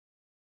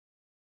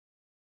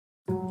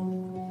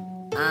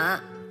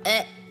Loud.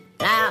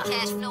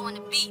 Cash flow on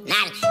the beat.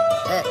 Knowledge.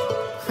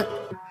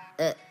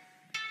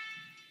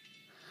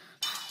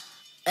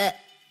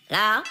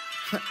 Loud.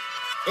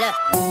 Look,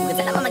 you can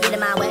tell them I'ma get it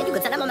my way. You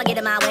can tell them I'ma get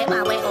it my way,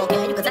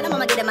 okay. You can tell them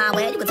I'ma get it my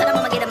way. You can tell them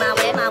I'ma get it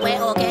my way,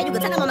 okay. You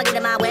can tell them I'ma get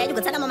it my way. You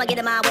can tell them I'ma get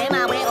it my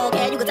way,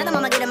 okay. You can tell them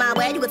I'ma get it my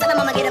way. You can tell them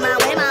I'ma get it my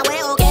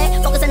way,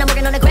 okay. Focusing on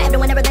working on the craft,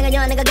 doing everything a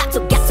young nigga got to.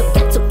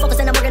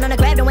 Focusing on working on the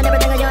craft, doing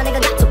everything a young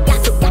nigga got to.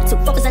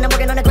 Focusing on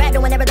working on the craft,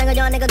 doing everything a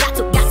young nigga got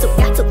to.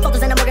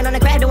 Focusing on working on the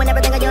craft, doing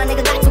everything a young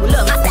nigga got to.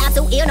 Look, my style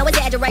too ill, no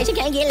exaggeration.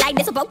 Can't get like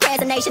this with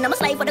procrastination. I'm a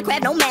slave for the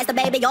craft, no master,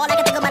 baby. All I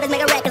can think about is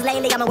making records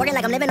lately. I'm working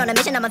like I'm living on a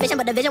mission. I'm a vision,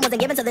 but the vision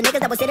wasn't given to the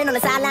niggas that was sitting on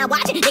the sideline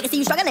watching. They can see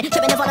you struggling,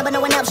 tripping and falling, but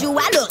no one helps you.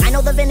 I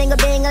know the feeling of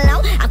being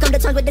alone. I come to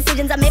terms with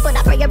decisions I make, but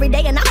I pray every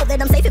day, and I hope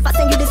that I'm safe. If I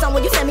send you this song,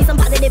 will you send me some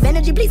positive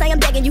energy? Please, I am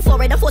begging you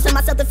for it. I'm forcing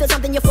myself to feel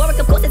something euphoric.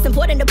 Of course, it's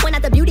important to point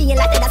out the beauty in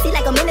life that I see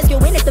like a minuscule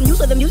witness. The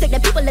use of the music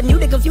that people have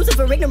muted, confusing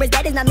for ignorance.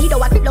 That is not me,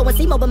 though. I creep low and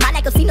see more, but my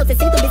lack of C-notes, it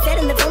seems to be said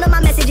in the tone of my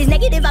message is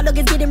negative. Outlook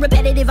is getting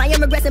repetitive. I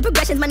am regressing,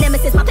 progression's my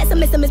nemesis. My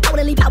pessimism is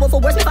potently powerful.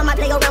 Worse if I might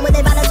play around with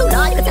it by the too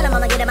long. You can tell them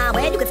I'ma get it my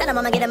way. You can tell them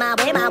I'ma get it my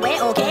way,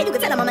 okay. You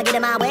can tell them I'ma get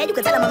it my way. You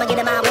can tell them I'ma get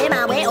it my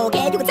way,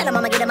 okay. You can tell them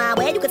I'ma get it my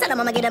way. You can tell them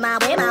I'ma get it my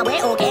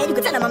way, okay. You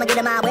can tell them I'ma get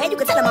it my way. You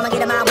can tell them I'ma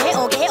get it my way,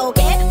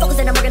 okay.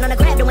 Focusing on working on the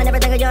craft, doing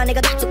everything a young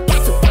nigga got to.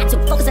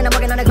 Focusing on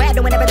working on the craft,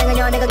 doing everything a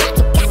young nigga got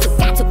to.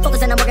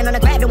 Focusing on working on the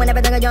craft, doing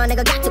everything a young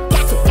nigga got to.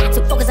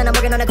 Focusing on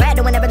working on the craft,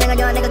 doing everything a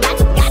young nigga got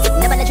to.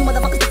 Never let you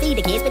motherfuckers defeat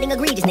the kids spitting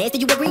egregiousness. Do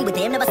you agree with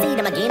them? Never see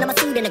them again. I'm a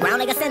seed in the ground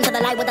like I send to the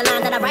light with the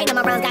lines that I write. And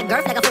my rhymes got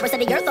girth like a forest of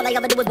the earth. All I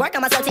ever do is work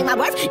on myself, take my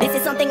worth. This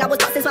is something I was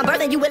taught since my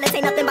birth, and you will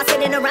attain nothing by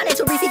sitting around it.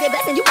 To receive a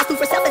blessing, you must do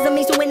for self as a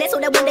means to win it, so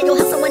that one day you'll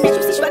help someone that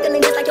you see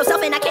struggling just like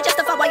yourself. And I can't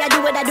justify why I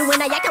do what I do,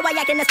 and I act how I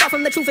act, and that's far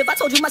from the truth. If I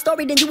told you my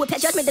story, then you would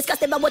pass judgment,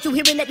 disgusted by what you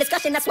hear in that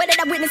discussion. I swear that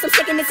I witnessed some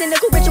sick and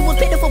cynical rituals,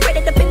 pitiful, pray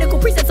that the pinnacle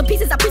precepts of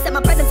pieces. I preset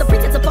my presence, a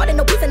pretense of pardon,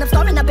 no peace, and I'm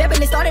starving. I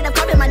barely started, I'm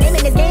carving my name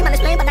in this game. I'll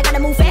explain, but I gotta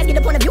move fast, get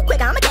the point of view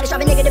quick. I'm a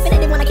catastrophic nigga,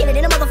 definitive when I get it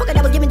in a motherfucker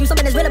that was giving you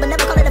something that's real, but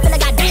never call it a feel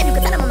like goddamn. You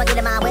can tell them I'ma get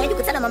it my way. You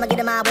can tell them I'ma get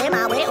it my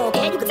way,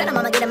 okay. You can tell them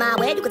I'ma get it my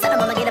way. You can tell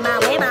them I'ma get it my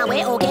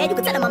way, okay. You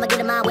can tell them I'ma get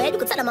it my way. You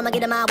can tell them I'ma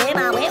get it my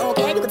way,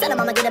 okay. You can tell them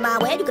I'ma get it my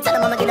way. You can tell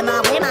them I'ma get it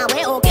my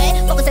way,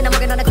 okay. Focusing on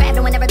working on the craft,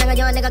 doing everything a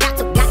young nigga got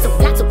to.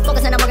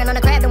 Focusing on working on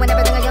the craft, doing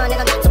everything a young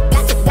nigga got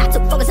to.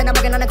 Focusing on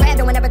working on the craft,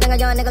 doing everything a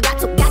young nigga got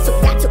to.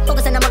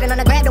 Focusing on working on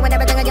the craft, doing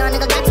everything a young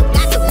nigga got to.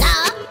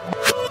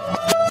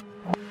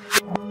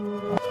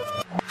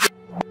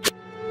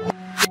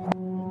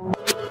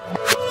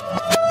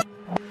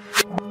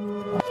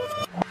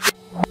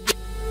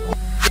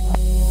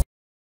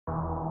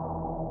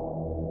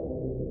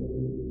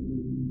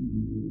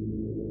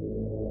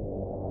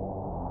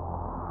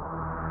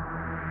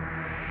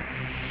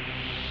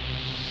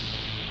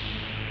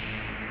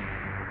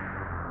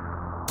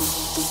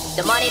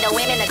 The money, the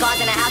women, the cars,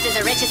 and the houses,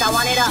 the riches, I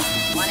want it up.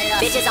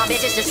 Bitches on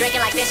bitches, just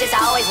drinking like fishes, I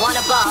always want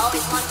to buck.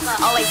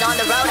 Always on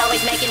the road,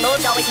 always making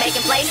moves, always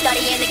making plays,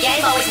 studying the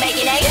game, always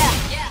making A's.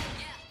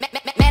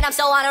 Man, I'm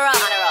so on a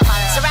roll.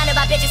 Surrounded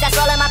by bitches that's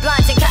rolling my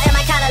blunts and cutting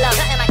my cantaloupe.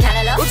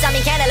 Oops, I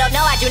mean cantaloupe, no,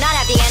 I do not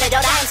have the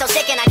antidote. I am so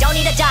sick and I don't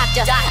need a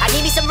doctor. I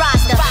need me some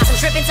rasta, some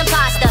shrimp and some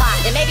pasta,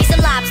 and maybe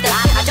some lobster.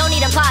 I don't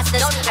need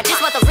imposters, I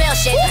just want the real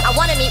shit. I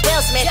wanna meet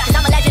Will Smith, cause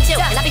I'm a legend too,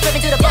 and I be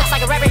flipping through the books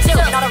like a reverend too.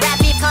 And all the rap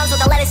beef comes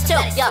with the lettuce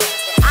too. Yo,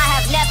 I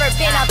have never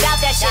been about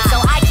that shit,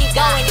 so I keep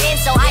going in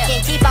so I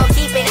can keep on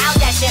keeping out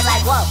that shit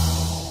like whoa.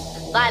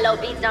 Philo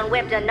beats done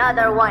whipped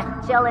another one.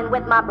 Chillin'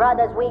 with my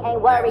brothers, we ain't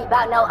worried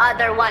about no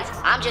other ones.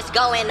 I'm just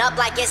going up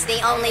like it's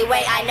the only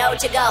way I know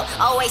to go.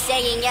 Always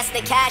saying yes to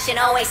cash and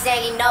always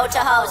saying no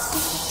to hoes.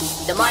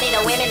 The money,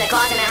 the women, the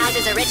cars, and the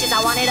houses, the riches,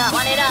 I want it up.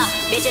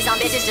 Bitches on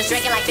bitches, just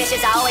drinking like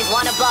fishes, I always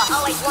wanna buck.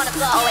 Always on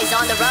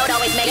the road,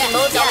 always making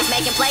moves, always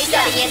making plays,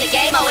 studying the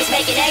game, always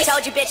making A's.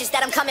 Told you bitches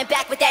that I'm coming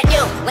back with that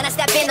new. When I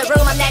step in the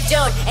room, I'm that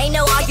dude. Ain't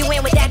no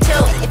arguing with that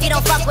too. If you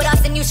don't fuck with us,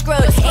 then you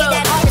screwed. Ain't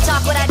that hard to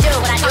talk what I do.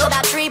 What I know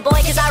about tree boy,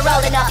 cause I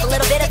roll enough. A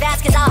little bit of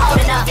ass cause I hold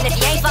enough. And if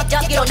you ain't fucked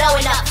up, you don't know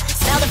enough.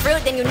 Smell the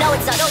fruit, then you know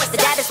it's up.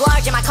 The dab is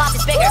large and my cough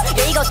is bigger.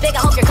 Your ego's big,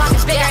 I hope your cough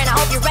is bigger. And I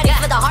hope you're ready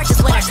for the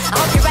harshest winners. I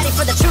hope you're ready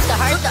for the truth to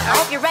hurt. I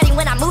hope you're ready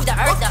when I move the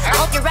earth. I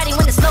hope you're ready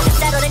when the smoke is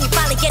settled and you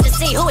finally get to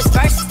see who is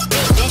first.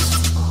 Me, bitch.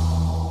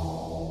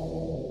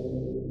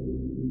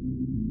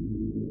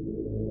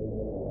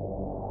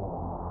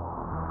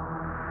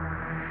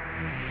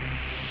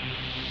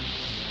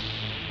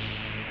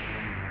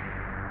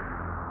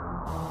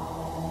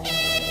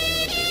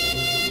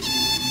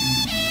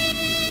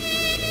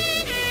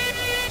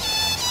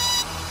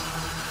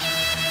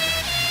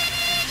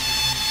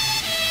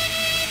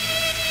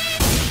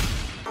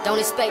 Don't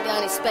expect the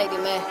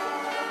unexpected, man.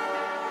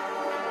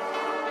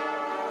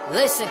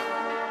 Listen.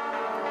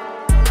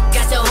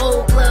 Got the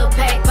whole club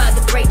packed, about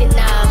to break the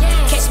knob.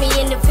 Catch me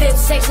in the VIP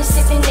section,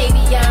 sipping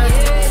Avion.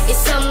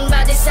 It's something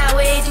about this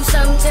sour, it do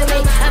something to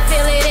me. I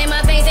feel it in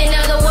my veins, in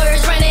other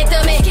words, running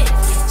through me.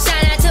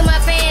 Shout out to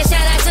my fans,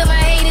 shout out to my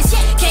haters.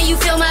 Can you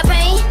feel my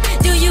pain?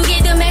 Do you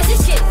get the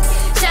message?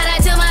 Shout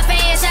out to my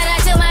fans, shout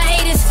out to my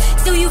haters.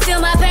 Do you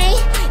feel my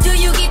pain? Do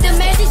you get the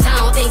message? I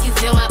don't think think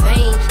you feel my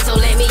pain, so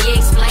let me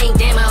explain.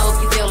 Damn, I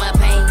hope you feel my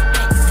pain.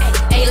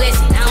 Hey,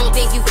 listen, I don't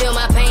think you feel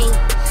my pain,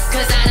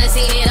 cause I done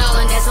seen it all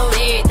and that's on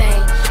everything,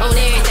 on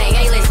everything.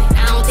 Hey, listen,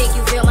 I don't think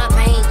you feel my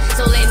pain,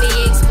 so let me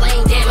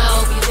explain. Damn, I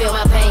hope you feel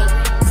my pain.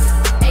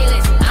 Hey,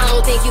 listen, I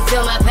don't think you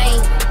feel my pain,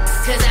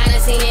 cause I done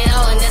seen it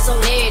all and that's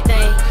on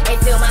everything. Hey,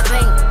 feel my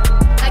pain.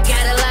 I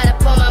got a lot up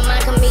on my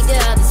mind, come meet the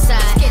other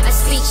side. I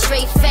speak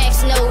straight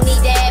facts, no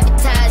need to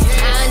advertise.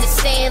 I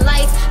understand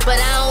life, but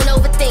I don't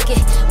overthink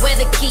it.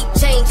 Weather keep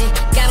changing,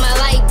 got my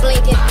light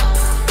blinking.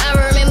 I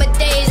remember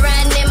days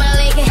riding in my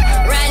Lincoln,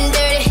 riding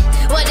dirty.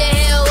 What the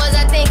hell was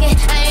I thinking?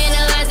 I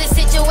analyzed the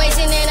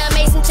situation and I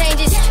made some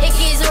changes. It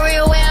gets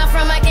real where I'm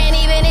from, I can't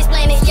even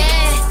explain it,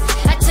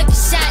 yeah. I took a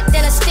shot,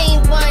 then I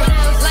steamed one.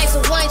 Life's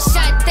a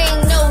one-shot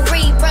thing, no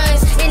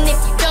reruns. And if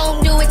you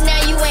don't do it now,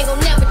 you ain't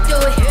gon' never do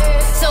it.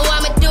 So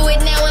I'ma do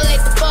it now and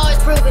let the bars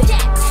prove it.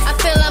 I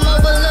feel I'm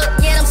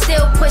overlooked, yet I'm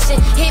still pushing.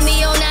 Hit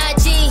me on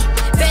IG,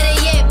 better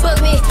yet book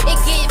me. It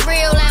get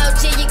real out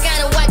here, you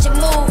gotta watch it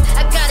move.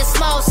 I got a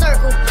small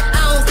circle, I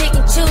don't pick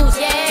and choose,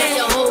 yeah. Got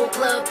the whole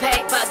club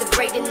packed, about to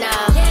break the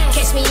knob.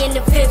 Catch me in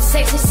the 5th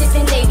section,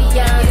 sipping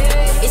Avion.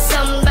 It's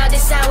something about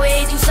this hour,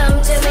 it do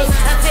something to me.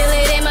 I feel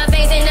it in my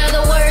veins, in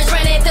other words,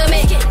 running through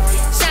me.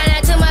 Shout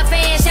out to my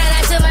fans, shout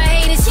out to my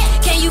haters.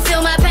 Can you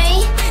feel my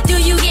pain? Do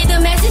you get the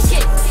message?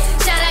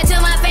 Shout out to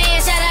my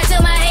fans, shout out to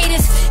my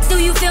haters. Do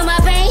you feel my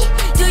pain?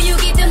 Do you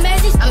get the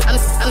message?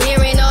 I'm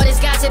hearing all this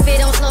gossip, it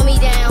don't slow me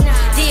down.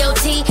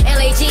 DOT,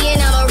 LAG,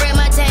 and I'ma rep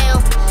my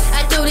town.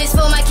 I do this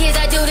for my kids,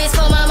 I do this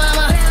for my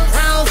mama.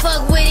 I don't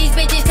fuck with these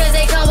bitches cause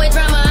they come with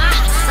drama.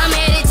 I'm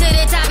headed to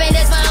the top and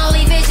that's my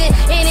only vision.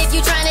 And if you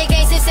tryna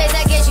gain success,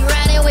 I guess you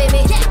riding with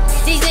me.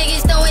 These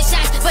niggas throwing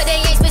shots, but they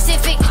ain't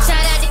specific.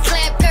 Shout out to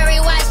Clap Curry,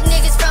 watch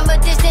niggas from a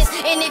distance.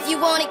 And if you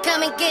want it,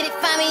 come and get it,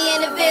 find me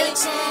in the village.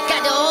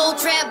 Got the whole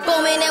trap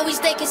booming and we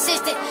stay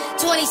consistent.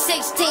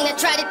 2016, I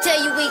tried to tell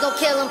you we gon'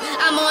 kill 'em.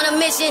 I'm on a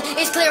mission,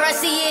 it's clear I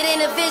see it in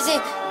a vision.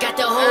 Got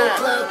the whole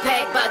club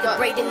packed, about to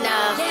break the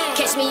knob.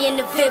 Catch me in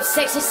the 5th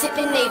section,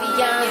 sipping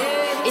Avion.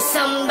 It's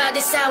something about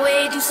this hour,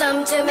 it do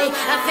something to me.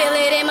 I feel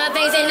it in my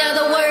veins, in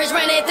other words,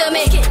 running through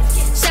me.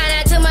 Shout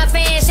out to my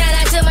fans, shout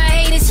out to my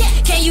haters.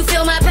 Can you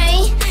feel my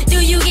pain?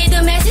 Do you get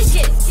the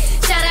message?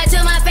 Shout out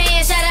to my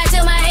fans, shout out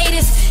to my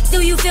haters.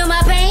 Do you feel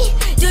my pain?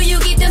 Do you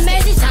get the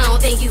message? I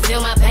don't think you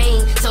feel my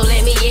pain, so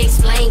let me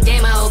explain.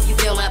 Damn, I hope you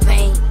feel my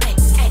pain.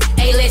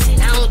 Hey, listen,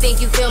 I don't think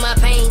you feel my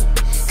pain,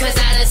 cause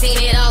I done seen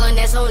it all and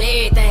that's on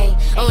everything,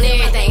 on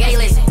everything. Hey,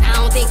 listen, I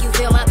don't think you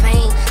feel my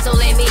pain, so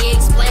let me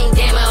explain.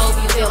 Damn, I hope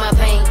you feel my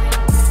pain.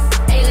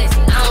 Hey,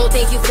 listen, I don't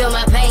think you feel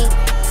my pain,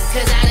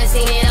 cause I done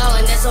seen it all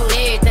and that's on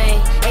everything.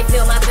 Hey,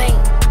 feel my pain.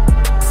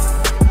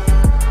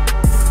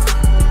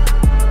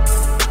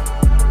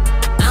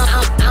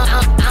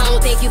 I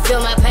don't think you feel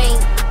my pain,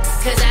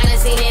 cause I done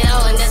seen it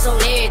all and that's on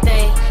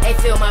everything. Hey,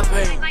 feel my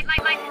pain.